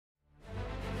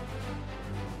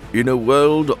In a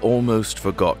world almost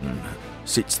forgotten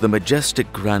sits the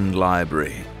majestic Grand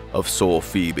Library of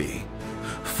Tsorephebe.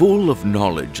 Full of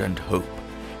knowledge and hope,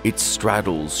 it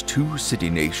straddles two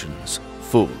city-nations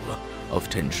full of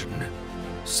tension.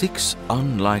 6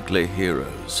 unlikely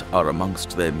heroes are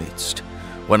amongst their midst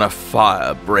when a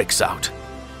fire breaks out.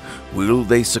 Will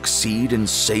they succeed in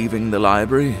saving the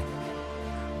library?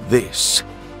 This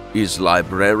is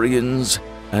Librarians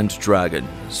and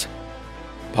Dragons.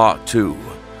 Part 2.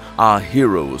 Our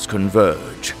heroes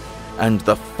converge, and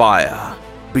the fire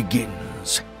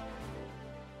begins.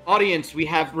 Audience, we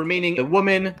have remaining the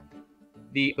woman,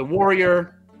 the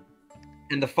warrior,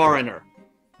 and the foreigner.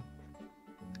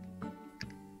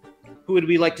 Who would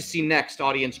we like to see next,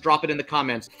 audience? Drop it in the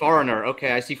comments. Foreigner.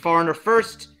 Okay, I see foreigner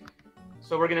first.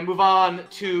 So we're going to move on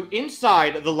to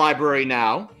inside the library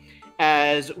now,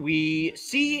 as we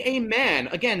see a man,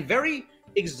 again, very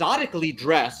exotically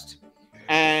dressed,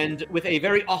 and with a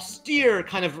very austere,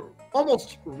 kind of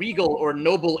almost regal or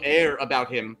noble air about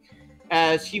him,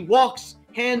 as he walks,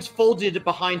 hands folded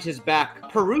behind his back,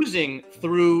 perusing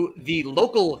through the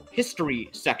local history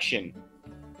section.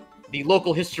 The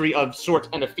local history of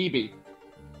Tsorephebe.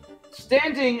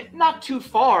 Standing not too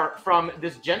far from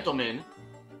this gentleman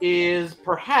is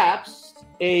perhaps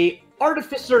a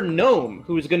Artificer Gnome,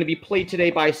 who is going to be played today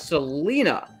by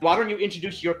Saleena. Why don't you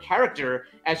introduce your character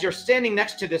as you're standing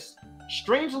next to this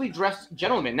strangely dressed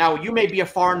gentleman? Now, you may be a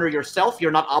foreigner yourself.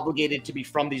 You're not obligated to be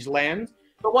from these lands.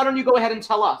 But why don't you go ahead and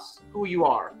tell us who you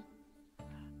are?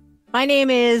 My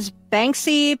name is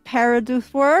Banxi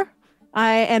Peridothewer.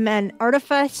 I am an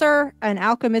artificer, an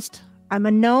alchemist. I'm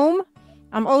a gnome.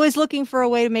 I'm always looking for a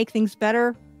way to make things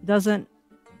better.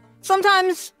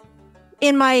 Sometimes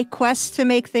in my quest to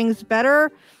make things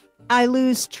better, I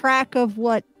lose track of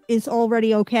what is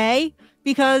already okay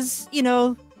because,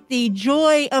 the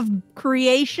joy of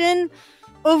creation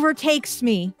overtakes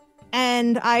me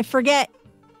and I forget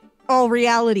all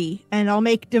reality, and I'll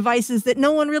make devices that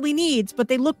no one really needs, but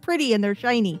they look pretty and they're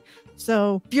shiny.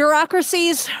 So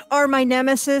bureaucracies are my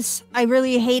nemesis. I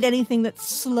really hate anything that's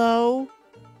slow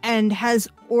and has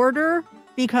order,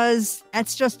 because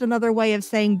that's just another way of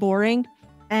saying boring.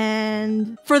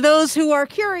 And for those who are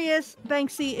curious,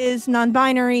 Banxi is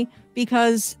non-binary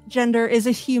because gender is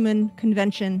a human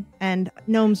convention and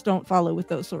gnomes don't follow with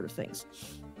those sort of things.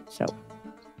 So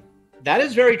that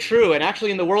is very true, and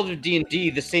actually in the world of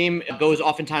D&D, the same goes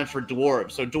oftentimes for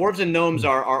dwarves. So dwarves and gnomes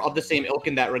are of the same ilk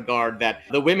in that regard, that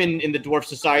the women in the dwarf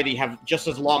society have just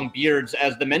as long beards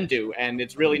as the men do, and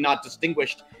it's really not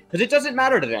distinguished, because it doesn't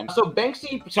matter to them. So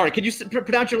Banxi, sorry, could you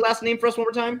pronounce your last name for us one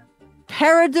more time?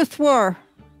 Peridothewer.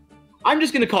 I'm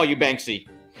just going to call you Banxi.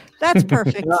 That's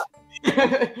perfect.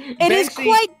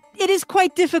 It is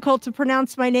quite difficult to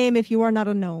pronounce my name if you are not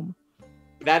a gnome.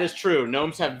 That is true.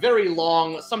 Gnomes have very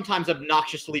long, sometimes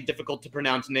obnoxiously difficult to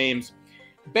pronounce names.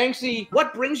 Banxi,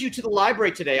 what brings you to the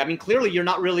library today? I mean, clearly you're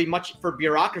not really much for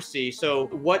bureaucracy, so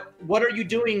what are you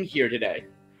doing here today?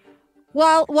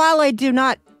 While I do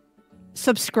not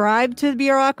subscribe to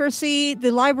bureaucracy,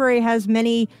 the library has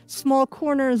many small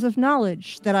corners of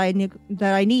knowledge that I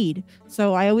need.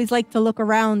 So I always like to look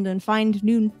around and find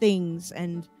new things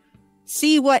and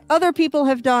see what other people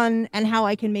have done and how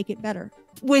I can make it better.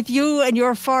 With you and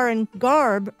your foreign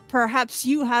garb, perhaps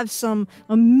you have some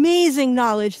amazing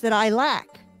knowledge that I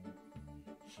lack.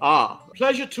 Ah,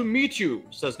 pleasure to meet you,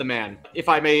 says the man. If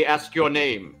I may ask your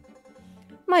name.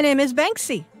 My name is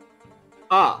Banxi.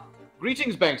 Ah,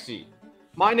 greetings, Banxi.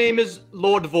 My name is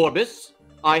Lord Vorbis.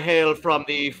 I hail from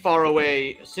the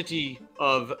faraway city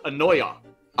of Anoia.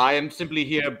 I am simply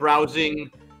here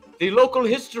browsing the local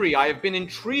history. I have been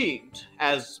intrigued,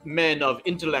 as men of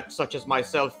intellect such as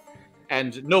myself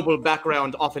and noble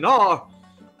background often are,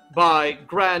 by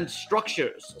grand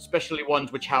structures, especially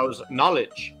ones which house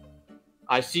knowledge.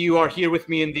 I see you are here with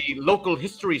me in the local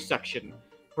history section.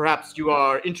 Perhaps you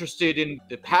are interested in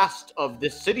the past of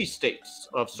this city-states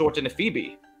of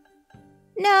Tsorephebe.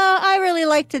 No, I really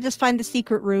like to just find the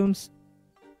secret rooms.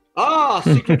 Ah,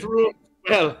 secret rooms.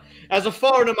 Well, as a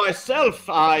foreigner myself,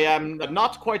 I am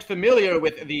not quite familiar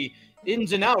with the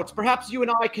ins and outs. Perhaps you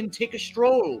and I can take a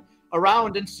stroll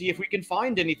around and see if we can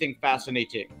find anything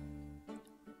fascinating.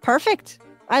 Perfect.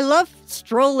 I love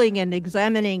strolling and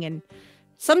examining, and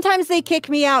sometimes they kick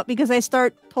me out because I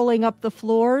start pulling up the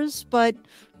floors, but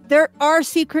there are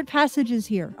secret passages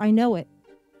here. I know it.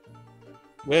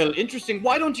 Well, interesting.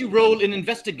 Why don't you roll an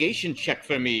investigation check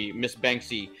for me, Miss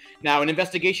Banxi? Now, an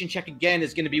investigation check, again,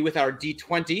 is going to be with our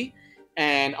D20,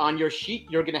 and on your sheet,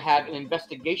 you're going to have an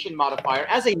investigation modifier.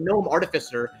 As a gnome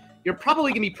artificer, you're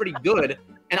probably going to be pretty good,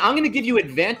 and I'm going to give you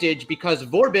advantage because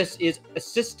Vorbis is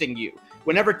assisting you.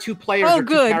 whenever two players Oh, or two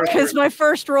good, characters... because my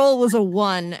first roll was a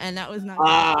 1, and that was not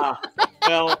good.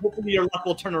 Well, hopefully your luck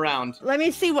will turn around. Let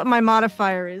me see what my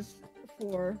modifier is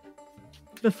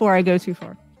before I go too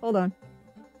far. Hold on.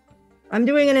 I'm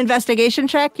doing an investigation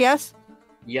check, yes?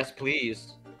 Yes,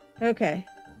 please. Okay.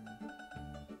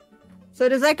 So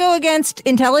does that go against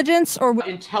intelligence or...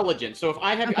 Intelligence. So if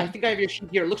I have, Okay. I think I have your sheet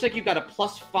here. It looks like you've got a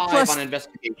 +5 on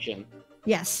investigation.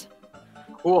 Yes.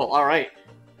 Cool. All right.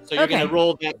 So you're going to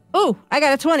roll that. Oh, I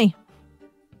got a 20.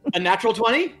 A natural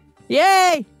 20?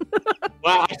 Yay!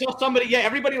 Wow, I saw somebody,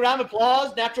 everybody round of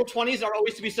applause. Natural 20s are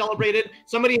always to be celebrated.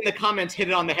 Somebody in the comments hit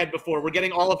it on the head before. We're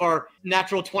getting all of our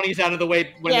natural 20s out of the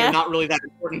way when they're not really that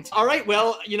important. All right,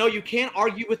 well, you can't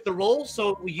argue with the roll.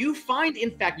 So you find,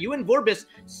 in fact, you and Vorbis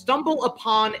stumble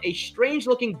upon a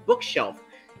strange-looking bookshelf.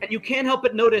 And you can't help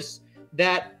but notice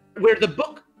that where the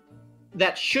book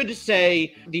that should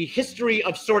say the history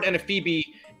of Tsorephebe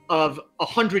of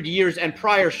 100 years and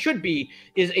prior should be,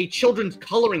 is a children's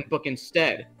coloring book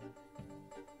instead.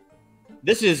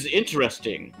 This is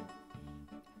interesting.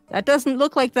 That doesn't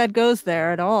look like that goes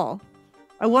there at all.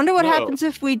 I wonder what happens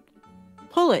if we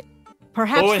pull it.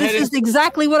 Perhaps this is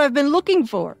exactly what I've been looking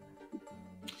for.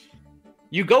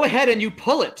 You go ahead and you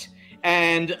pull it.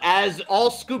 And as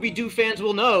all Scooby-Doo fans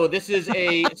will know, this is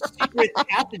a secret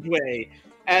passageway.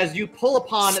 As you pull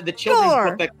upon the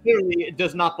children's book that clearly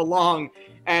does not belong,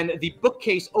 and the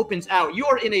bookcase opens out. You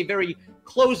are in a very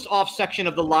closed-off section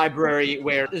of the library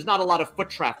where there's not a lot of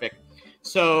foot traffic.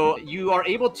 So you are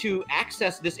able to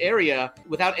access this area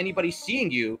without anybody seeing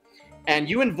you. And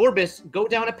you and Vorbis go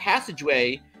down a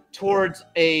passageway towards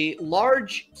a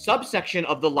large subsection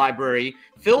of the library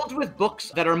filled with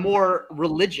books that are more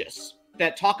religious,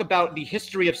 that talk about the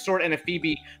history of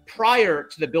Tsorephebe prior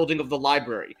to the building of the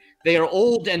library. They are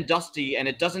old and dusty, and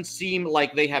it doesn't seem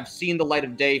like they have seen the light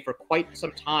of day for quite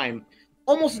some time,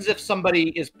 almost as if somebody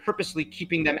is purposely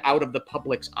keeping them out of the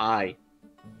public's eye.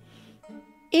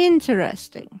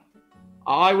 Interesting.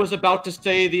 I was about to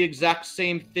say the exact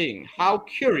same thing. How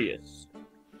curious.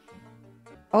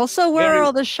 Also, where are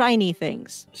all the shiny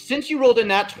things? Since you rolled a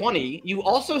nat 20, you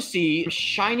also see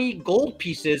shiny gold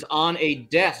pieces on a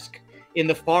desk in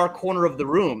the far corner of the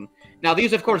room. Now,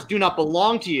 these, of course, do not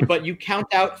belong to you, but you count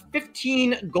out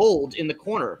 15 gold in the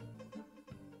corner.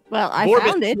 Well, I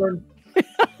found it.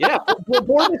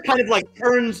 Borbis kind of like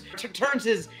turns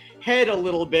his head a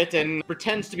little bit and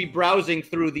pretends to be browsing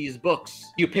through these books.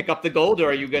 You pick up the gold, or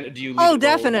are you gonna? Do you? Oh,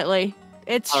 definitely.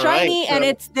 It's all shiny and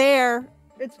it's there.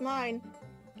 It's mine.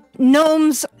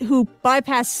 Gnomes who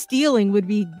bypass stealing would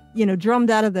be,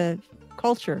 drummed out of the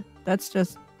culture. That's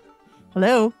just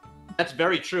hello. That's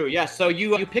very true, yes. So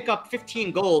you pick up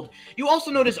 15 gold. You also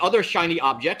notice other shiny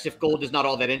objects. If gold is not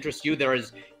all that interests you, there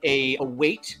is a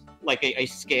weight, like a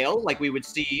scale, like we would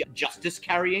see Justice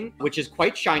carrying, which is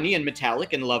quite shiny and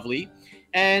metallic and lovely.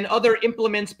 And other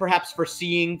implements, perhaps for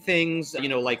seeing things,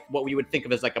 like what we would think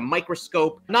of as like a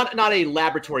microscope. Not a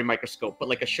laboratory microscope, but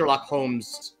like a Sherlock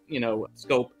Holmes,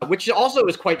 scope, which also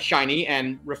is quite shiny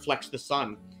and reflects the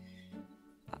sun.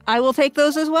 I will take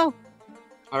those as well.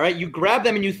 All right, you grab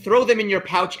them and you throw them in your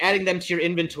pouch, adding them to your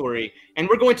inventory. And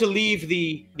we're going to leave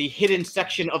the hidden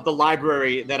section of the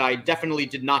library that I definitely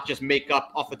did not just make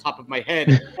up off the top of my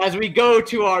head as we go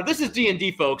to our... This is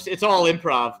D&D, folks. It's all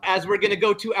improv. As we're going to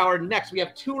go to our next, we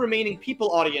have 2 remaining people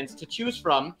audience to choose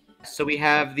from. So we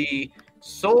have the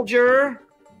soldier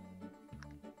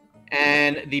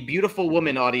and the beautiful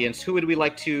woman audience. Who would we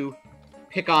like to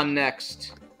pick on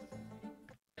next?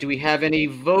 Do we have any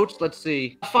votes? Let's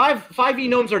see. 5e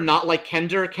gnomes are not like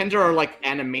Kender. Kender are like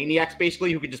animaniacs,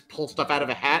 basically, who can just pull stuff out of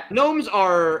a hat. Gnomes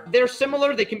they're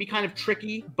similar. They can be kind of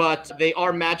tricky, but they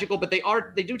are magical, but they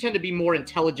do tend to be more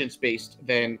intelligence-based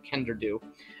than Kender do.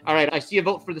 All right, I see a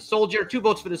vote for the soldier, 2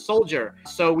 votes for the soldier.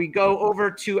 So we go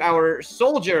over to our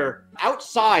soldier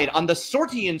outside on the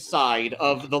Sortian side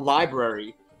of the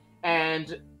library.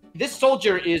 And this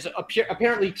soldier is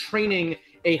apparently training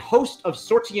a host of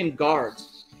Sortian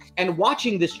guards. And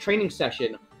watching this training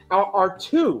session are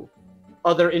 2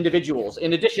 other individuals,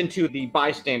 in addition to the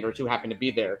bystanders who happen to be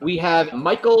there. We have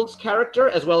Michael's character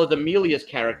as well as Amelia's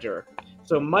character.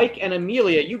 So Mike and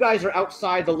Amelia, you guys are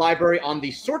outside the library on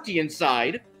the Sortian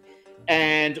side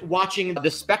and watching the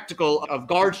spectacle of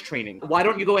guards training. Why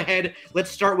don't you go ahead?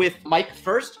 Let's start with Mike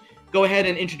first. Go ahead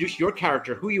and introduce your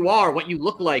character, who you are, what you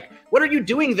look like. What are you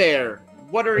doing there?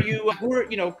 What are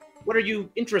you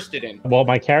interested in? Well,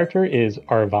 my character is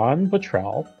Arvon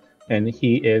Botrull, and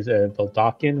he is a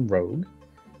Vedalken Rogue.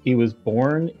 He was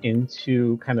born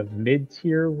into kind of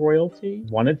mid-tier royalty,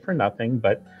 wanted for nothing,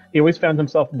 but he always found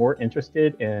himself more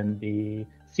interested in the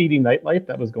seedy nightlife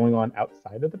that was going on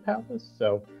outside of the palace.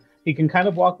 So he can kind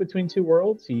of walk between two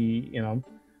worlds. He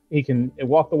can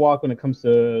walk the walk when it comes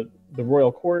to the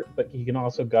royal court, but he can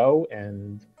also go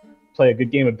and play a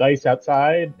good game of dice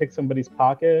outside, pick somebody's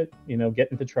pocket,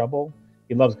 get into trouble.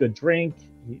 He loves good drink.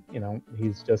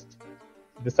 He's just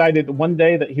decided one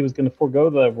day that he was going to forego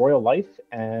the royal life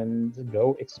and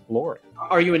go exploring.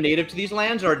 Are you a native to these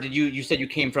lands, or did you said you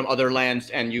came from other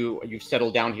lands and you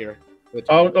settled down here?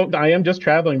 Oh, I am just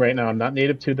traveling right now. I'm not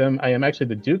native to them. I am actually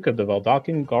the Duke of the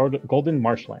Vedalken Golden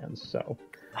Marshlands. So,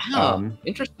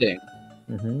 interesting.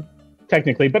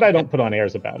 Technically, but I don't put on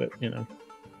airs about it.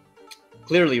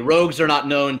 Clearly, rogues are not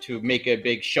known to make a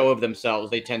big show of themselves.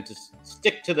 They tend to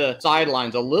stick to the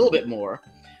sidelines a little bit more.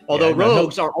 Although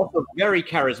rogues are also very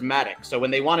charismatic. So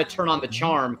when they want to turn on the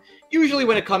charm, usually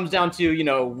when it comes down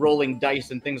to, rolling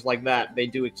dice and things like that, they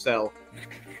do excel.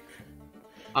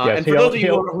 And for those of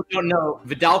you who don't know,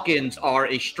 Vedalkens are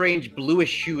a strange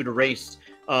bluish-hued race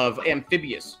of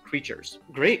amphibious creatures.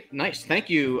 Great, nice, thank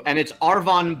you. And it's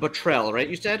Arvon Botrull, right,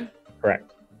 you said?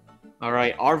 Correct. All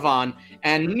right, Arvon.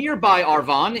 And nearby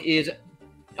Arvon is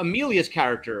Amelia's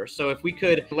character. So if we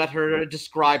could let her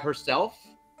describe herself.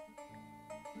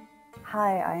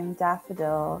 Hi, I'm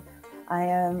Daffodil. I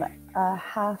am a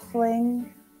halfling,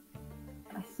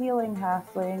 a healing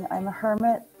halfling. I'm a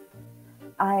hermit.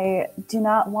 I do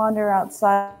not wander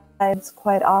outside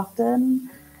quite often,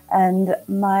 and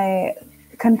my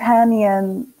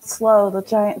companion, Slow, the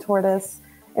giant tortoise,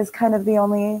 is kind of the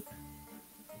only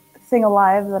thing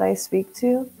alive that I speak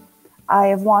to. I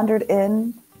have wandered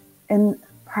in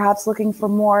perhaps looking for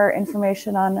more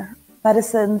information on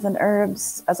medicines and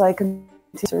herbs as I continue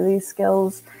through these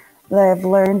skills that I have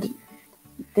learned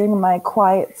during my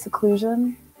quiet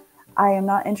seclusion. I am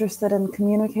not interested in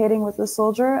communicating with the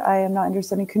soldier. I am not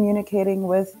interested in communicating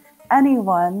with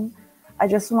anyone. I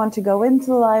just want to go into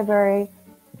the library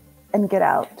and get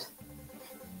out.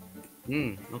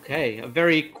 Okay, a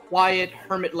very quiet,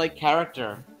 hermit-like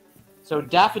character. So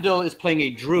Daffodil is playing a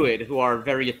druid who are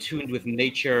very attuned with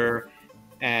nature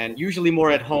and usually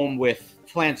more at home with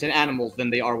plants and animals than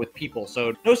they are with people.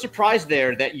 So no surprise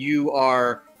there that you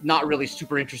are not really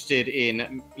super interested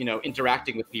in,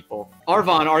 interacting with people.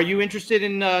 Arvon, are you interested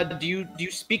in, do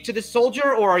you speak to this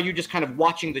soldier, or are you just kind of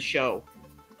watching the show?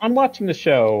 I'm watching the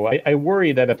show. I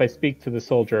worry that if I speak to the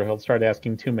soldier, he'll start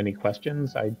asking too many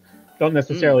questions. I don't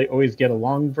necessarily always get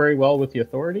along very well with the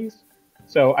authorities.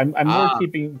 So I'm more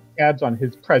keeping tabs on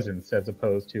his presence as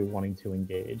opposed to wanting to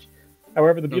engage.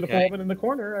 However, the beautiful woman in the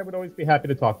corner, I would always be happy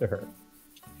to talk to her.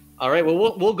 All right,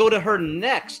 well, we'll go to her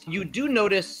next. You do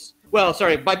notice, well,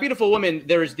 sorry, by beautiful woman,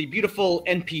 there's the beautiful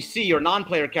NPC or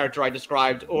non-player character I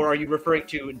described, or are you referring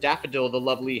to Daffodil, the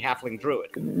lovely halfling druid?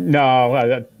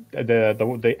 No,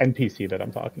 the NPC that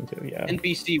I'm talking to, yeah.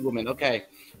 NPC woman, okay.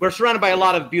 We're surrounded by a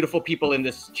lot of beautiful people in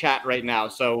this chat right now,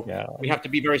 so we have to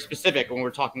be very specific when we're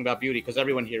talking about beauty, because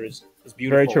everyone here is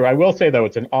beautiful. Very true. I will say, though,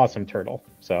 it's an awesome turtle,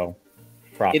 so...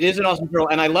 props. It is an awesome turtle,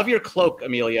 and I love your cloak,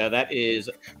 Amelia. That is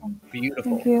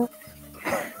beautiful. Thank you.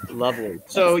 Lovely.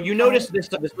 So you notice this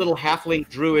little halfling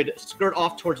druid skirt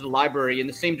off towards the library in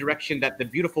the same direction that the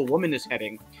beautiful woman is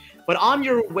heading. But on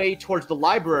your way towards the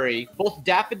library, both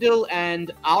Daffodil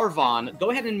and Arvon, go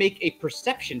ahead and make a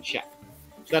perception check.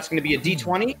 So that's going to be a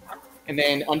D20. And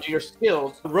then under your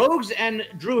skills, rogues and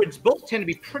druids both tend to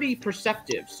be pretty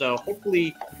perceptive. So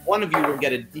hopefully one of you will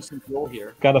get a decent roll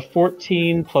here. Got a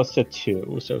 14 plus a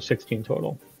 2, so 16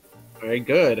 total. Very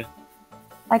good.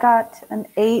 I got an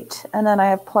 8, and then I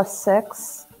have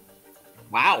 +6.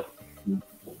 Wow.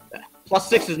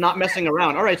 +6 is not messing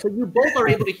around. All right, so you both are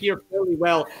able to hear fairly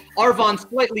well. Arvon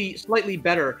slightly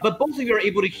better, but both of you are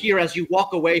able to hear as you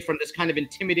walk away from this kind of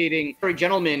intimidating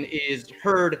gentleman is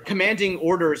heard commanding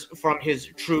orders from his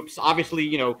troops,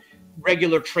 obviously,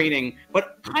 regular training,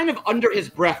 but kind of under his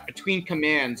breath between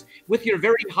commands. With your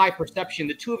very high perception,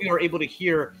 the two of you are able to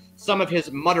hear some of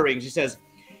his mutterings. He says,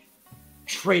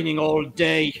 "Training all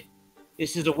day.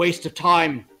 This is a waste of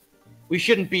time. We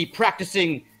shouldn't be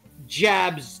practicing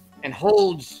jabs and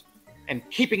holds and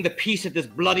keeping the peace at this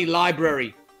bloody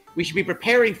library. We should be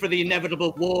preparing for the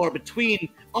inevitable war between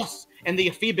us and the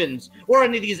Ephebans, or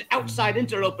any of these outside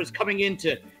interlopers coming in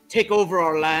to take over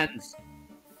our lands.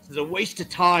 This is a waste of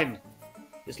time.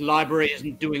 This library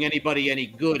isn't doing anybody any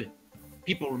good.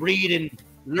 People read and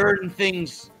learn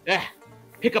things.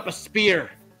 Pick up a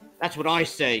spear. That's what I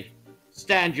say.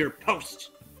 Stand your post."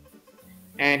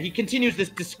 And he continues this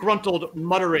disgruntled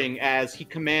muttering as he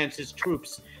commands his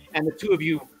troops. And the two of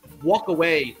you walk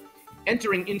away,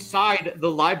 entering inside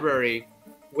the library,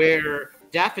 where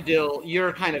Daffodil,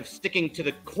 you're kind of sticking to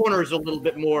the corners a little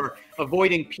bit more,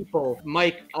 avoiding people.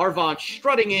 Mike, Arvon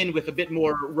strutting in with a bit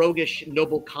more roguish,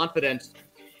 noble confidence.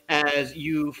 as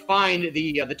you find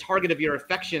the target of your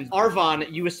affections.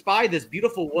 Arvon, you espy this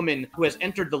beautiful woman who has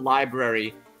entered the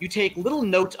library. You take little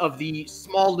note of the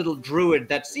small little druid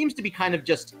that seems to be kind of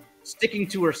just sticking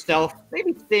to herself,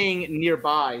 maybe staying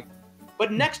nearby.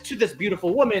 But next to this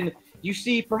beautiful woman, you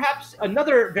see perhaps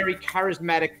another very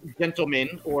charismatic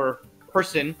gentleman or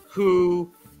person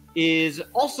who is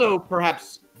also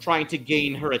perhaps trying to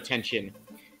gain her attention.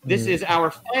 This is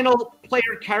our final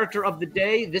player character of the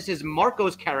day. This is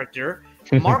Marco's character.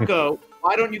 Marco,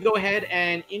 why don't you go ahead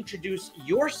and introduce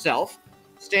yourself,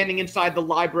 standing inside the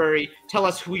library. Tell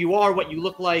us who you are, what you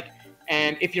look like,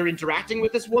 and if you're interacting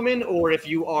with this woman or if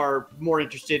you are more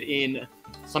interested in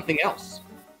something else.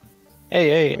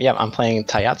 Hey, yeah, I'm playing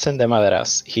Tayatzin de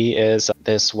Maderas. He is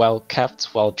this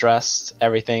well-kept, well-dressed.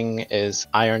 Everything is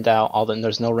ironed out.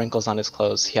 There's no wrinkles on his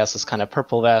clothes. He has this kind of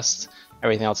purple vest.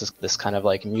 Everything else is this kind of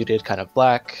like muted, kind of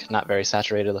black, not very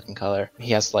saturated looking color.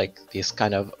 He has like this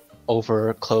kind of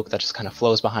over cloak that just kind of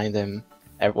flows behind him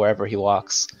wherever he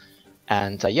walks.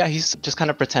 And yeah, he's just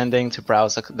kind of pretending to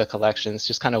browse the collections,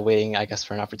 just kind of waiting, I guess,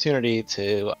 for an opportunity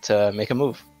to make a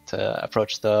move, to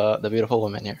approach the beautiful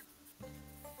woman here.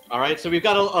 All right, so we've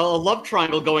got a love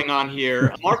triangle going on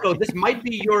here. Marco, this might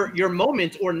be your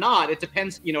moment or not. It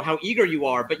depends, how eager you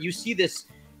are. But you see this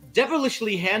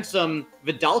devilishly handsome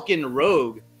Vedalken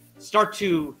Rogue start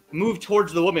to move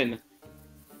towards the woman.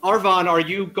 Arvon, are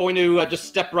you going to just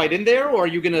step right in there, or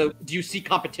do you see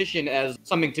competition as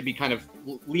something to be kind of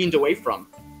leaned away from?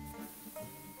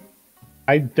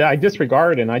 I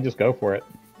disregard and I just go for it.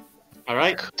 All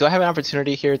right. Do I have an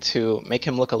opportunity here to make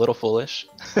him look a little foolish?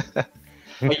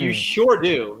 You sure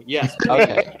do, yes.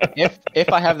 Okay. If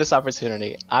I have this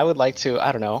opportunity, I would like to,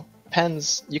 I don't know,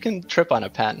 pens, you can trip on a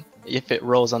pen if it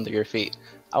rolls under your feet.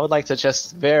 I would like to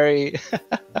just very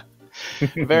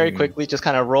quickly just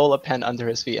kind of roll a pen under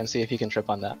his feet and see if he can trip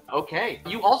on that. Okay.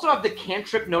 You also have the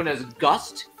cantrip known as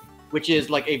Gust, which is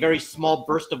like a very small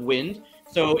burst of wind.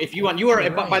 So if you want,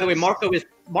 by the way, Marco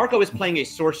is playing a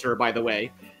sorcerer, by the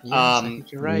way. Yes, I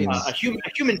think you're right. A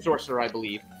human sorcerer, I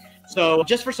believe. So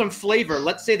just for some flavor,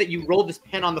 let's say that you roll this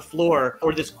pen on the floor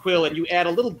or this quill and you add a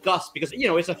little gust because,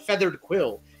 it's a feathered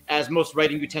quill, as most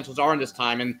writing utensils are in this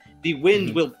time. And the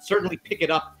wind will certainly pick it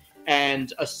up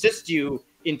and assist you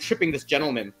in tripping this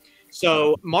gentleman.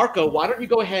 So, Marco, why don't you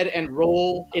go ahead and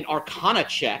roll an Arcana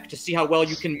check to see how well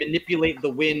you can manipulate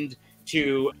the wind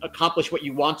to accomplish what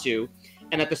you want to.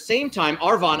 And at the same time,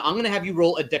 Arvon, I'm going to have you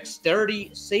roll a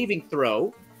Dexterity saving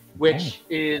throw, which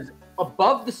is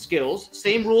above the skills.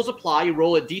 Same rules apply. You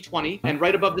roll a d20, and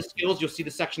right above the skills, you'll see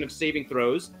the section of saving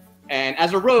throws. And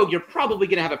as a rogue, you're probably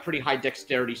going to have a pretty high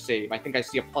Dexterity save. I think I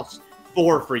see a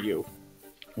 +4 for you.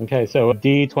 Okay, so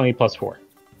d20 plus 4.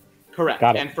 Correct.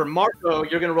 Got it. And for Marco,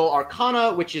 you're going to roll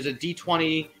Arcana, which is a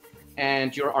d20,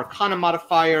 and your Arcana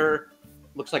modifier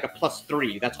looks like a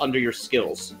 +3. That's under your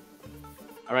skills.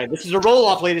 All right, this is a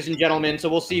roll-off, ladies and gentlemen, so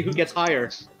we'll see who gets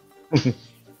higher.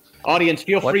 Audience,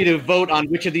 feel free to vote on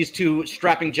which of these two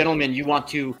strapping gentlemen you want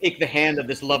to take the hand of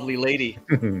this lovely lady.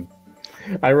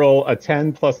 I roll a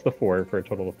 10 plus the 4 for a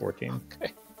total of 14.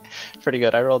 Okay. Pretty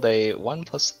good. I rolled a 1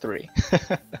 plus 3.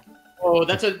 Oh,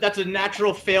 that's a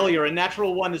natural failure. A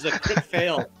natural 1 is a crit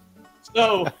fail.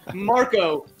 So,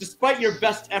 Marco, despite your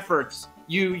best efforts,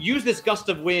 you use this gust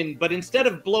of wind, but instead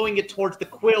of blowing it towards the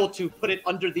quill to put it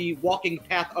under the walking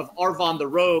path of Arvon the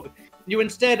Rogue, you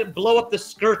instead blow up the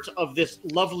skirt of this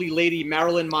lovely lady,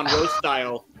 Marilyn Monroe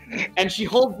style, and she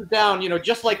holds it down,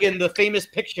 just like in the famous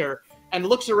picture, and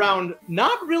looks around,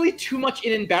 not really too much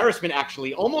in embarrassment,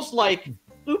 actually, almost like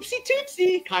oopsie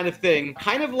tootsie kind of thing,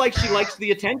 kind of like she likes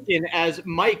the attention. As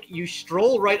Mike, you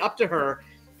stroll right up to her,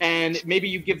 and maybe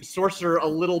you give Sorcerer a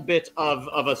little bit of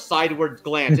a sideward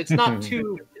glance. It's not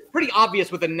pretty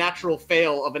obvious with a natural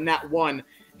fail of a nat 1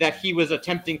 that he was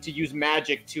attempting to use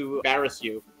magic to embarrass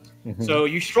you. Mm-hmm. So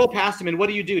you stroll past him, and what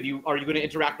do? Are you going to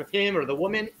interact with him or the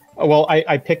woman? Well,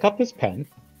 I pick up his pen.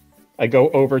 I go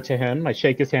over to him. I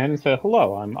shake his hand and say,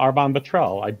 "Hello, I'm Arvon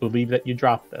Botrull. I believe that you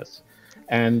dropped this."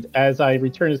 And as I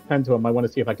return his pen to him, I want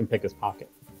to see if I can pick his pocket.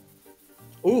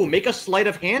 Ooh, make a sleight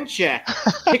of hand check.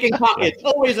 Picking pockets,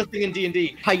 always a thing in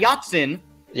D&D. Tayatzin,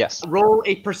 yes. Roll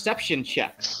a perception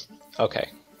check. Okay.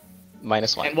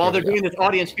 -1. And while they're doing this,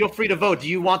 audience, feel free to vote. Do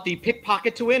you want the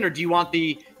pickpocket to win, or do you want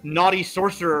the naughty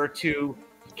sorcerer to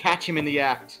catch him in the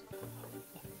act?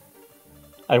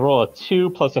 I roll a 2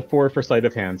 plus a 4 for sleight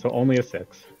of hand, so only a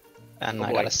 6. And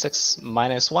I got a 6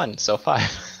 -1, so 5.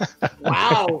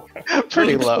 Wow.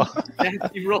 Pretty low.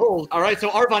 Nasty rolls. All right,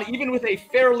 so Arvon, even with a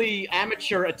fairly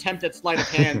amateur attempt at sleight of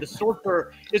hand, the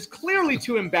sorcerer is clearly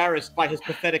too embarrassed by his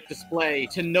pathetic display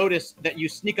to notice that you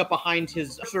sneak up behind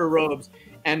his sorcerer robes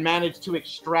and manage to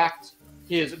extract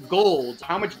his gold.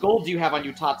 How much gold do you have on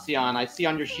you, Tayatzin? I see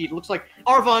on your sheet. It looks like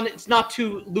Arvon, it's not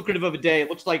too lucrative of a day. It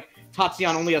looks like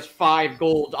Tayatzin only has 5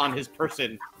 gold on his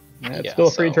person. Yeah, it's still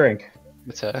a free drink.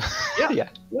 It's a Yeah.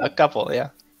 a couple, yeah.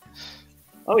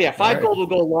 Oh yeah, 5 Right. gold will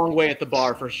go a long way at the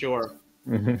bar for sure.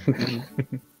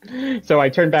 So I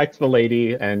turned back to the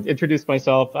lady and introduced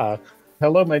myself.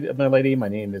 Hello, my lady. My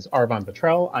name is Arvon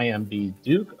Botrull. I am the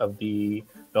Duke of the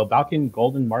Vedalken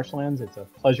Golden Marshlands. It's a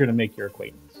pleasure to make your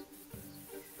acquaintance.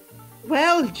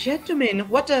 Well, gentlemen,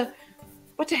 what a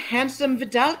handsome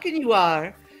Vedalken you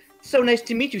are. So nice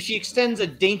to meet you. She extends a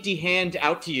dainty hand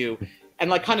out to you and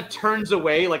like kind of turns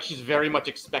away like she's very much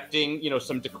expecting,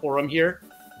 some decorum here.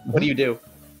 What do you do?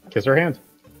 Kiss her hand.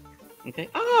 Okay.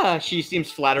 She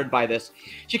seems flattered by this.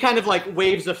 She kind of like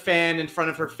waves a fan in front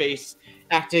of her face,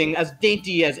 acting as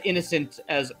dainty, as innocent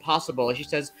as possible. And she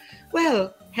says,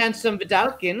 well, handsome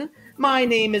Vedalken, my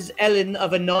name is Ellen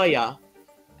of Anoia,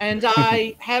 and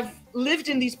I have lived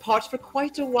in these parts for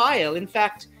quite a while. In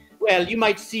fact, well, you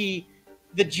might see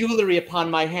the jewelry upon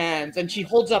my hands. And she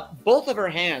holds up both of her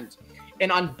hands,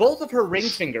 and on both of her ring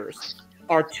fingers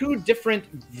are 2 different,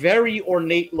 very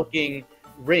ornate-looking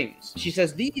rings. She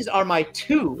says, these are my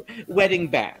 2 wedding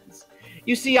bands.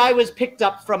 You see, I was picked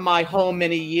up from my home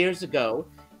many years ago,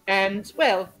 and,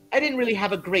 well, I didn't really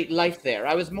have a great life there.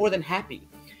 I was more than happy,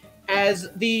 as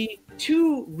the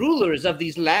 2 rulers of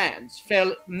these lands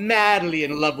fell madly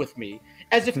in love with me,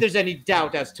 as if there's any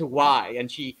doubt as to why.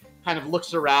 And she kind of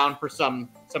looks around for some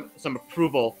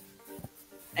approval.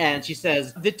 And she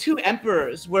says, the 2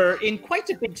 emperors were in quite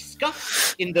a big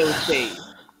scuff in those days,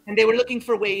 and they were looking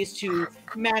for ways to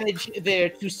manage their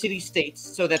 2 city-states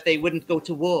so that they wouldn't go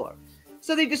to war.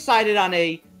 So they decided on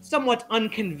a somewhat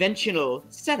unconventional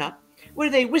setup where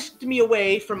they whisked me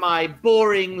away from my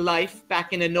boring life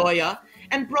back in Anoia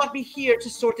and brought me here to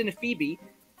Tsorephebe,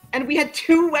 and we had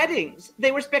 2 weddings.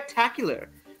 They were spectacular.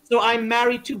 So I'm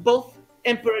married to both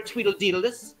Emperor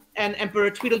Tweedlededalus and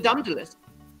Emperor Tweedledumdalus,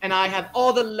 and I have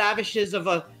all the lavishes of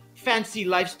a fancy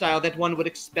lifestyle that one would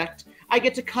expect. I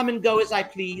get to come and go as I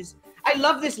please. I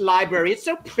love this library. It's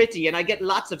so pretty, and I get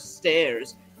lots of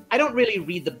stares. I don't really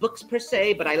read the books per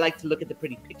se, but I like to look at the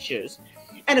pretty pictures.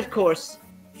 And of course,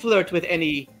 flirt with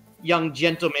any young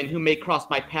gentleman who may cross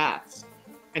my paths.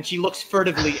 And she looks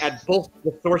furtively at both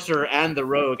the sorcerer and the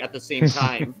rogue at the same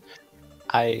time.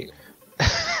 I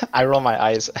roll my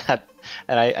eyes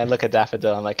and I look at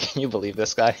Daffodil. I'm like, can you believe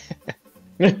this guy?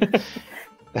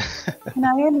 Can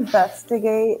I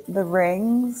investigate the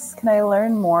rings? Can I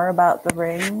learn more about the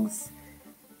rings?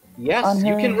 Yes,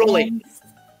 you can roll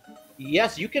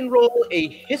you can roll a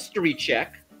history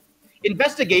check.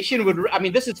 Investigation would,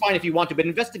 this is fine if you want to, but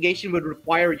investigation would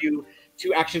require you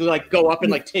to actually like go up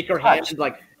and like take her hand and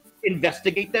like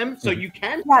investigate them. So you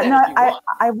can. Yeah, no,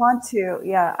 I want to.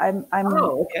 Yeah, I'm.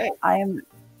 Oh, okay.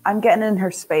 I'm getting in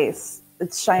her space.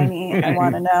 It's shiny. I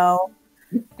want to know.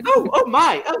 Oh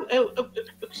my! Oh,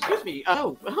 excuse me.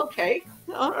 Oh, okay.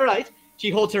 All right.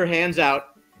 She holds her hands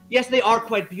out. Yes, they are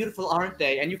quite beautiful, aren't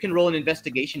they? And you can roll an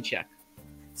investigation check.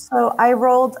 So I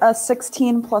rolled a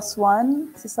 16 plus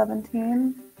 1, so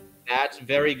 17. That's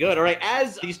very good. All right.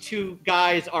 As these 2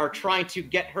 guys are trying to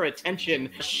get her attention,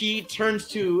 she turns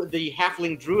to the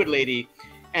halfling druid lady,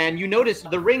 and you notice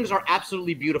the rings are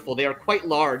absolutely beautiful. They are quite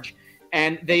large,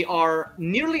 and they are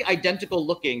nearly identical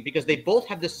looking because they both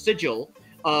have the sigil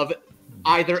of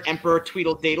either Emperor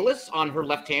Tweedlededalus on her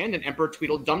left hand and Emperor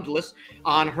Tweedledumdalus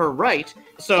on her right.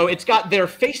 So it's got their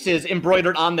faces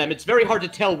embroidered on them. It's very hard to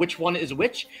tell which one is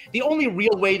which. The only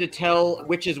real way to tell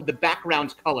which is the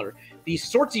background color. The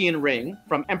Sortian ring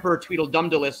from Emperor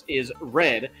Tweedledumdalus is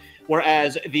red,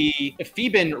 whereas the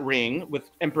Theban ring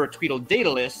with Emperor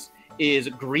Tweedlededalus is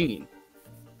green.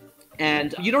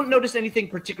 And you don't notice anything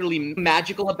particularly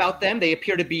magical about them. They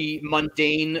appear to be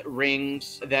mundane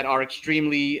rings that are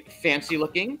extremely fancy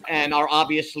looking and are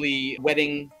obviously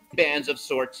wedding bands of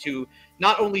sorts to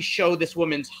not only show this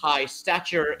woman's high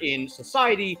stature in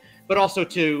society, but also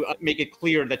to make it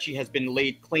clear that she has been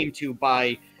laid claim to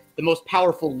by the most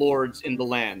powerful lords in the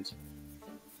land.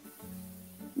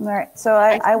 All right, so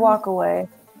I walk away.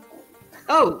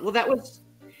 Oh, well, that was...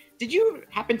 Did you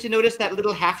happen to notice that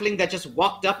little halfling that just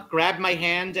walked up, grabbed my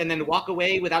hand, and then walk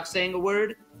away without saying a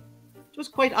word? It was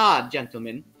quite odd,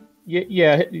 gentlemen.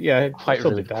 Yeah. Quite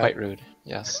rude.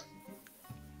 Yes.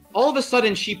 All of a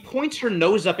sudden, she points her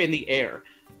nose up in the air.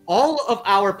 All of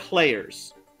our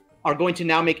players are going to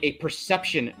now make a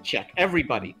perception check.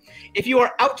 Everybody. If you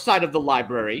are outside of the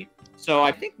library, so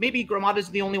I think maybe Gramata is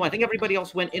the only one. I think everybody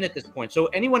else went in at this point. So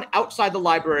anyone outside the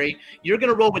library, you're going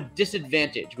to roll with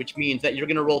disadvantage, which means that you're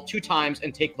going to roll 2 times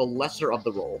and take the lesser of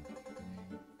the roll.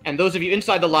 And those of you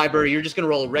inside the library, you're just going to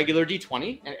roll a regular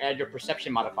d20 and add your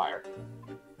perception modifier.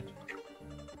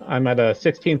 I'm at a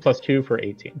 16 plus 2 for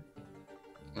 18.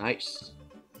 Nice.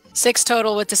 6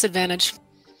 total with disadvantage.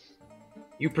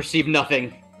 You perceive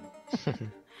nothing.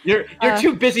 You're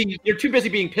too busy. You're too busy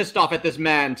being pissed off at this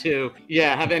man to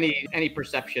have any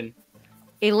perception.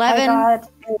 11. I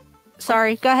got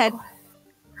Sorry, go ahead.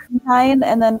 9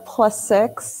 and then plus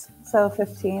 6, so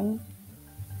 15.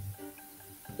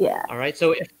 Yeah. All right.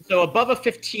 So above a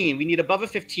 15, we need above a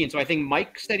 15. So I think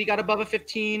Mike said he got above a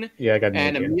 15. Yeah, I got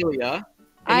and 19. Amelia.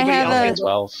 I Anybody have else? a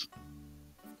 12.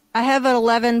 I have an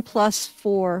 11 plus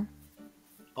 4.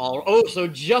 So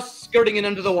just skirting in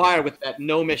under the wire with that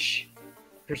gnomish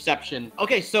perception.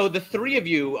 Okay, so the three of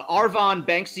you, Arvon,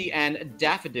 Banxi, and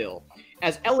Daffodil,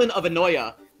 as Ellen of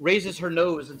Anoia raises her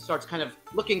nose and starts kind of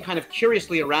looking kind of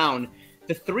curiously around,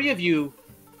 the three of you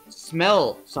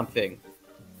smell something.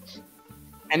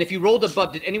 And if you rolled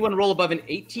above, did anyone roll above an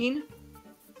 18?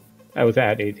 I was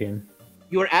at 18.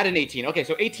 You were at an 18. Okay,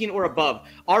 so 18 or above.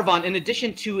 Arvon, in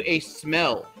addition to a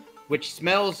smell, which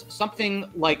smells something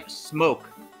like smoke,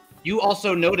 you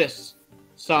also notice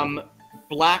some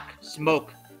black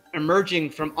smoke emerging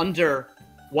from under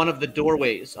one of the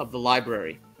doorways of the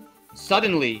library.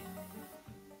 Suddenly,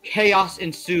 chaos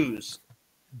ensues.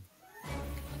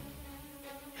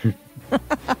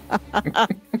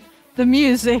 The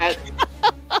music.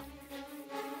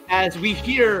 As we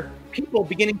hear people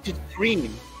beginning to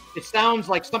scream, it sounds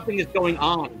like something is going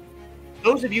on.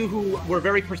 Those of you who were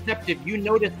very perceptive, you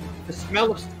notice the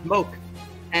smell of smoke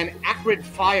and acrid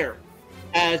fire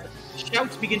as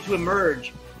shouts begin to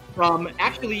emerge from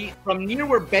near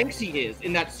where Banxi is,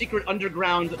 in that secret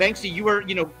underground. Banxi, you were,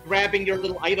 grabbing your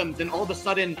little items, and all of a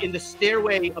sudden, in the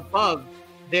stairway above,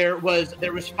 there was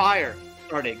fire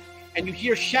starting. And you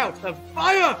hear shouts of,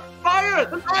 "Fire! Fire!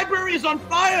 The library is on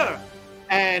fire!"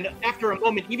 And after a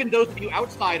moment, even those of you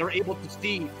outside are able to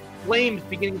see flames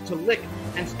beginning to lick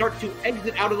and start to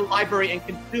exit out of the library and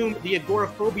consume the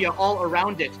agoraphobia all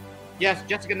around it. Yes,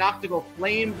 Jessica Noctigal,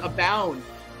 flames abound.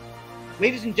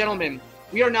 Ladies and gentlemen,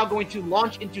 we are now going to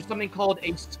launch into something called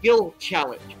a skill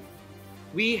challenge.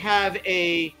 We have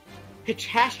a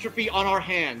catastrophe on our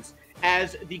hands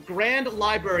as the Grand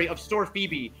Library of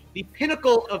Tsorephebe, the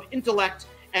pinnacle of intellect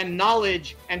and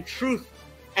knowledge and truth,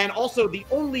 and also the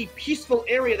only peaceful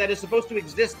area that is supposed to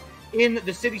exist in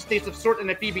the city-states of Sort and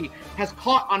Ephebe, has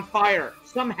caught on fire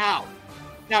somehow.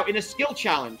 Now, in a skill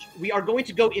challenge, we are going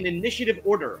to go in initiative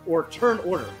order, or turn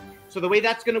order. So the way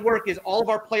that's going to work is all of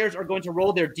our players are going to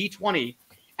roll their d20,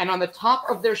 and on the top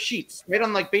of their sheets, right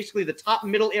on basically the top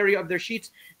middle area of their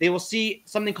sheets, they will see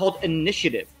something called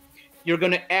initiative. You're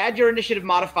going to add your initiative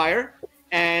modifier,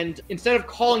 and instead of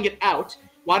calling it out,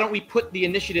 why don't we put the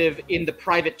initiative in the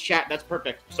private chat? That's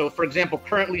perfect. So, for example,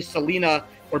 currently Saleena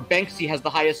or Banxi has the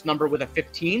highest number with a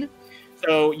 15.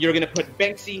 So you're going to put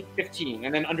Banxi 15,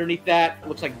 and then underneath that, it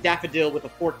looks like Daffodil with a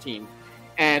 14.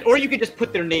 Or you could just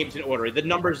put their names in order. The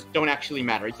numbers don't actually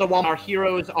matter. So while our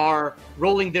heroes are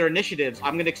rolling their initiatives,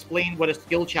 I'm going to explain what a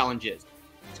skill challenge is.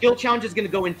 Skill challenge is going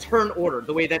to go in turn order,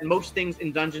 the way that most things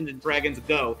in Dungeons & Dragons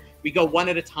go. We go one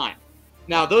at a time.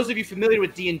 Now, those of you familiar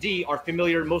with D&D are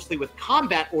familiar mostly with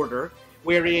combat order,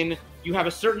 wherein you have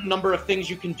a certain number of things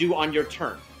you can do on your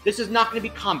turn. This is not going to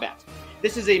be combat.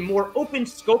 This is a more open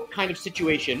scope kind of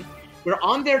situation, where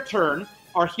on their turn,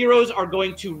 our heroes are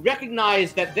going to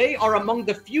recognize that they are among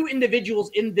the few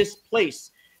individuals in this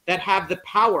place that have the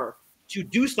power to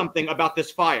do something about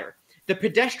this fire. The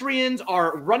pedestrians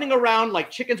are running around like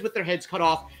chickens with their heads cut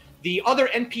off. The other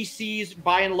NPCs,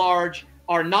 by and large,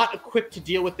 are not equipped to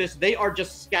deal with this. They are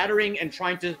just scattering and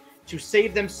trying to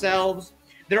save themselves.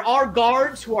 There are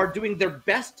guards who are doing their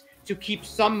best to keep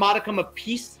some modicum of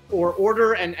peace or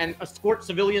order and escort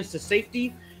civilians to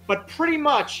safety. But pretty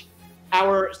much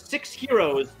our 6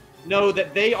 heroes know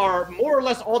that they are more or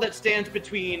less all that stands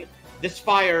between this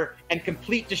fire and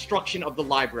complete destruction of the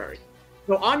library.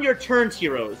 So on your turns,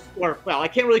 heroes, or, well, I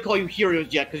can't really call you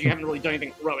heroes yet because you haven't really done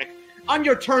anything heroic. On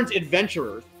your turns,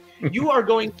 adventurers, you are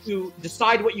going to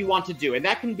decide what you want to do. And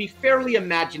that can be fairly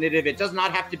imaginative. It does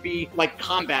not have to be like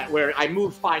combat where I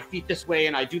move 5 feet this way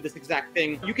and I do this exact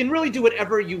thing. You can really do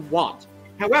whatever you want.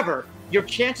 However, your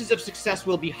chances of success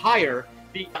will be higher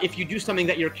if you do something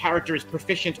that your character is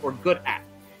proficient or good at.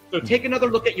 So take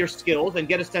another look at your skills and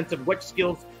get a sense of what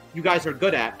skills you guys are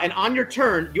good at. And on your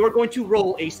turn, you're going to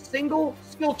roll a single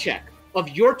skill check of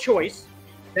your choice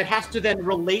that has to then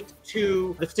relate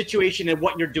to the situation and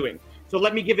what you're doing. So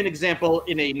let me give an example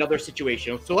in another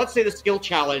situation. So let's say the skill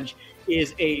challenge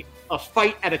is a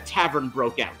fight at a tavern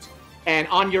broke out. And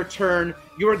on your turn,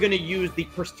 you are going to use the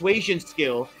persuasion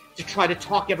skill to try to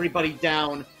talk everybody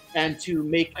down and to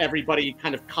make everybody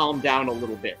kind of calm down a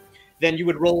little bit. Then you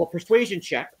would roll a persuasion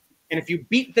check, and if you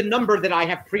beat the number that I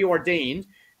have preordained,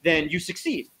 then you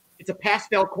succeed. It's a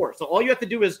pass-fail course. So all you have to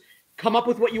do is come up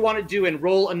with what you want to do and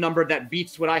roll a number that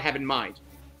beats what I have in mind.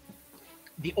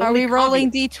 Are we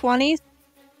rolling d20s?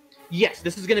 Yes,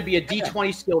 this is going to be a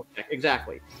d20 skill check,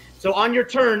 exactly. So on your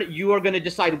turn, you are going to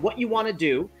decide what you want to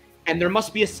do, and there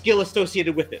must be a skill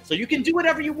associated with it. So you can do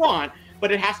whatever you want,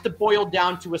 but it has to boil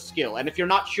down to a skill. And if you're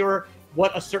not sure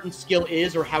what a certain skill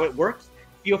is or how it works,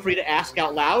 feel free to ask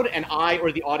out loud, and I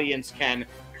or the audience can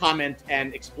comment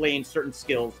and explain certain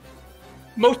skills.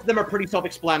 Most of them are pretty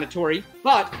self-explanatory,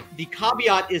 but the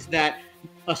caveat is that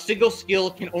a single skill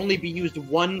can only be used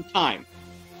one time,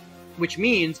 which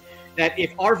means that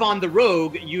if Arvon the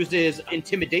Rogue uses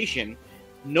Intimidation,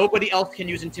 nobody else can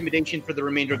use Intimidation for the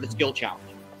remainder of the skill challenge.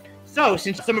 So,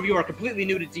 since some of you are completely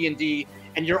new to D&D,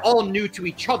 and you're all new to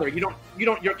each other,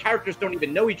 your characters don't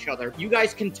even know each other, you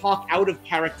guys can talk out of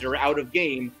character, out of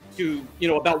game, to,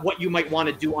 about what you might want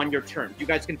to do on your turn. You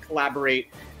guys can collaborate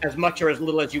as much or as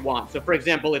little as you want. So, for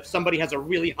example, if somebody has a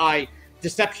really high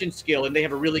deception skill and they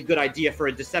have a really good idea for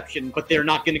a deception, but they're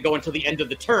not going to go until the end of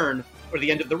the turn or the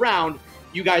end of the round,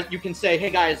 you can say, hey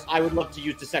guys, I would love to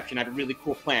use deception. I have a really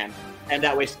cool plan. And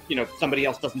that way, somebody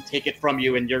else doesn't take it from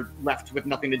you and you're left with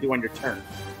nothing to do on your turn.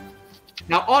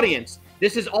 Now, audience,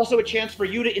 this is also a chance for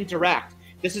you to interact.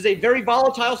 This is a very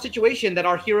volatile situation that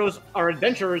our heroes, our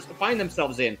adventurers, find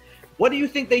themselves in. What do you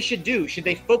think they should do? Should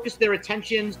they focus their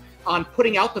attentions on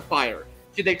putting out the fire?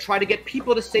 Should they try to get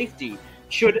people to safety?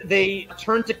 Should they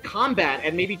turn to combat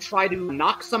and maybe try to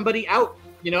knock somebody out?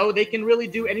 They can really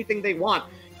do anything they want.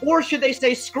 Or should they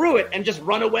say, screw it, and just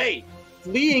run away?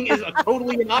 Fleeing is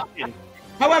totally an option.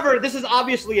 However, this is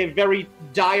obviously a very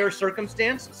dire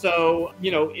circumstance, so,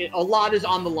 a lot is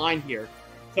on the line here.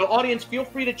 So, audience, feel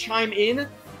free to chime in.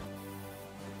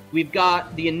 We've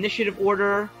got the initiative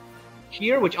order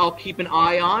here, which I'll keep an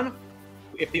eye on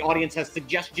if the audience has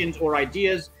suggestions or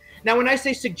ideas. Now, when I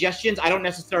say suggestions, I don't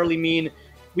necessarily mean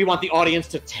we want the audience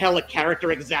to tell a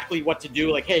character exactly what to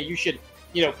do, like, hey, you should,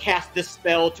 cast this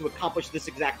spell to accomplish this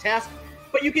exact task.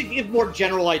 But you could give more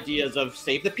general ideas of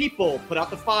save the people, put out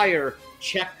the fire,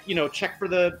 check for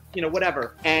the,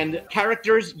 whatever. And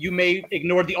characters, you may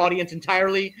ignore the audience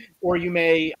entirely, or you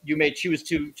may choose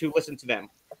to listen to them.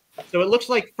 So it looks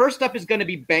like first up is going to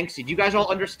be Banxi. Do you guys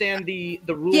all understand the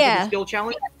rules of the skill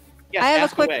challenge? Yes, I have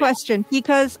a quick question,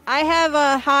 because I have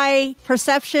a high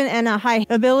perception and a high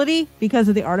ability because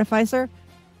of the Artificer.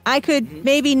 I could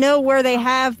maybe know where they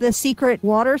have the secret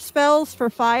water spells for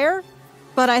fire,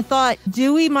 but I thought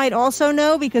Dewey might also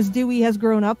know because Dewey has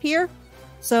grown up here.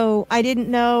 So I didn't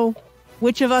know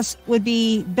which of us would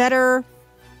be better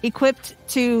equipped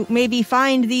to maybe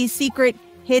find the secret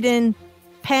hidden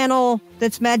panel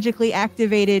that's magically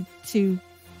activated to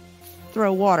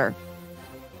throw water.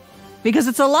 Because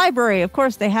it's a library, of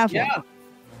course they have one.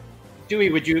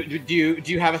 Dewey, do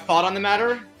you have a thought on the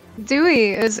matter?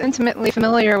 Dewey is intimately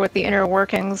familiar with the inner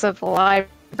workings of the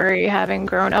library, having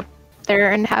grown up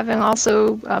there and having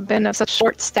also been of such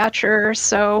short stature,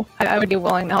 so I would be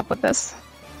willing to help with this.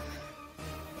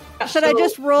 Should I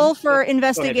just roll for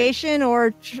investigation,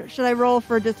 or should I roll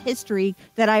for just history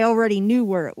that I already knew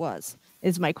where it was,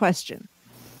 is my question.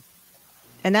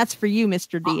 And that's for you,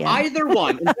 Mr. DM. Either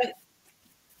one.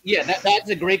 That's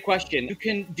a great question. You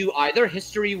can do either.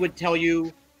 History would tell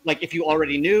you, like, if you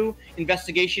already knew.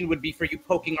 Investigation would be for you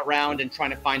poking around and trying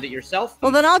to find it yourself.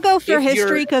 Well, then I'll go for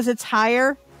history because it's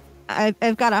higher.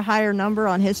 I've got a higher number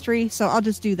on history, so I'll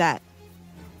just do that.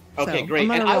 Okay, great.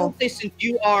 And I will say, since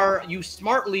you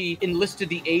smartly enlisted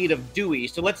the aid of Dewey,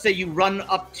 so let's say you run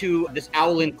up to this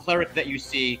Owlin cleric that you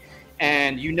see,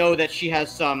 and you know that she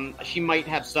might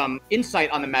have some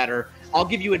insight on the matter. I'll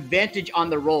give you advantage on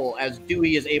the roll as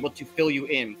Dewey is able to fill you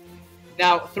in.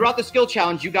 Now, throughout the skill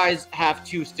challenge, you guys have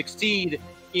to succeed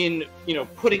in,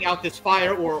 putting out this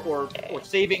fire or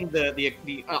saving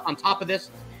the on top of this.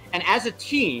 And as a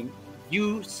team,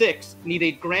 you 6 need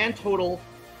a grand total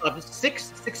of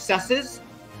 6 successes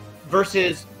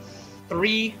versus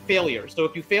 3 failures. So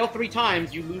if you fail 3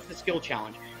 times, you lose the skill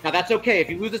challenge. Now, that's okay. If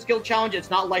you lose the skill challenge, it's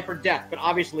not life or death, but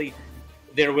obviously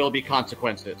there will be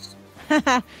consequences.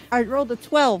 I rolled a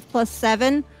 12 plus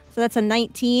 7, so that's a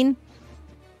 19.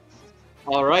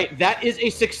 All right, that is a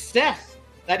success.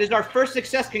 That is our first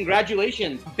success.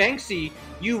 Congratulations. Banxi,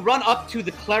 you run up to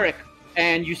the cleric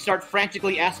and you start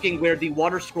frantically asking where the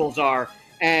water scrolls are.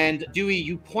 And Dewey,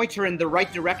 you point her in the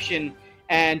right direction.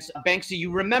 And Banxi,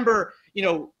 you remember,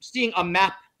 seeing a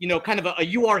map, kind of a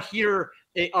you are here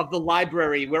of the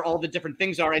library where all the different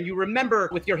things are, and you remember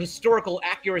with your historical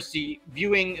accuracy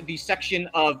viewing the section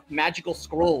of magical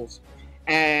scrolls.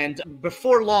 And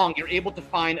before long, you're able to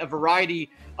find a variety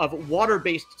of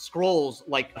water-based scrolls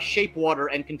like Shape Water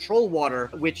and Control Water,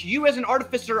 which you as an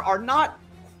artificer are not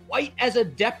quite as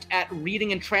adept at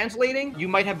reading and translating. You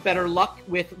might have better luck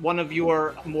with one of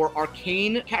your more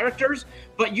arcane characters,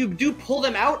 but you do pull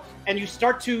them out and you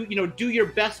start to, do your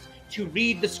best to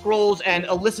read the scrolls and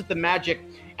elicit the magic.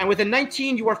 And with a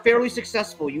 19, you are fairly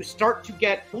successful. You start to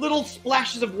get little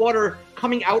splashes of water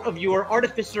coming out of your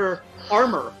artificer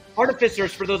armor.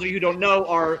 Artificers, for those of you who don't know,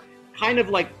 are kind of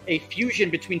like a fusion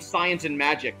between science and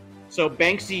magic. So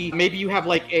Banxi, maybe you have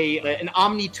like an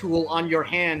Omni tool on your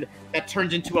hand that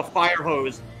turns into a fire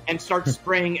hose and starts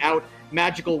spraying out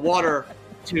magical water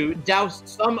to douse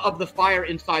some of the fire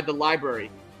inside the library.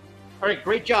 All right,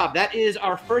 great job. That is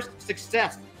our first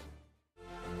success.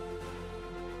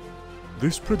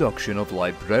 This production of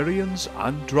Librarians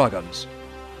and Dragons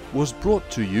was brought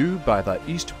to you by the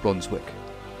East Brunswick,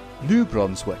 New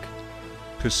Brunswick,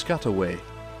 Piscataway,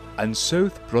 and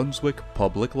South Brunswick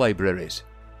Public Libraries.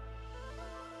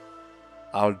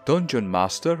 Our Dungeon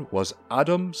Master was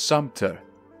Adam Samter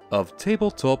of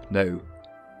Tabletop Now.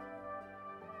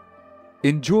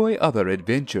 Enjoy other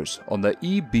adventures on the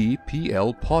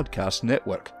EBPL Podcast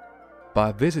Network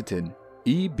by visiting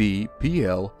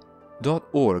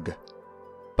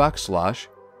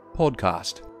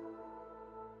ebpl.org/podcast.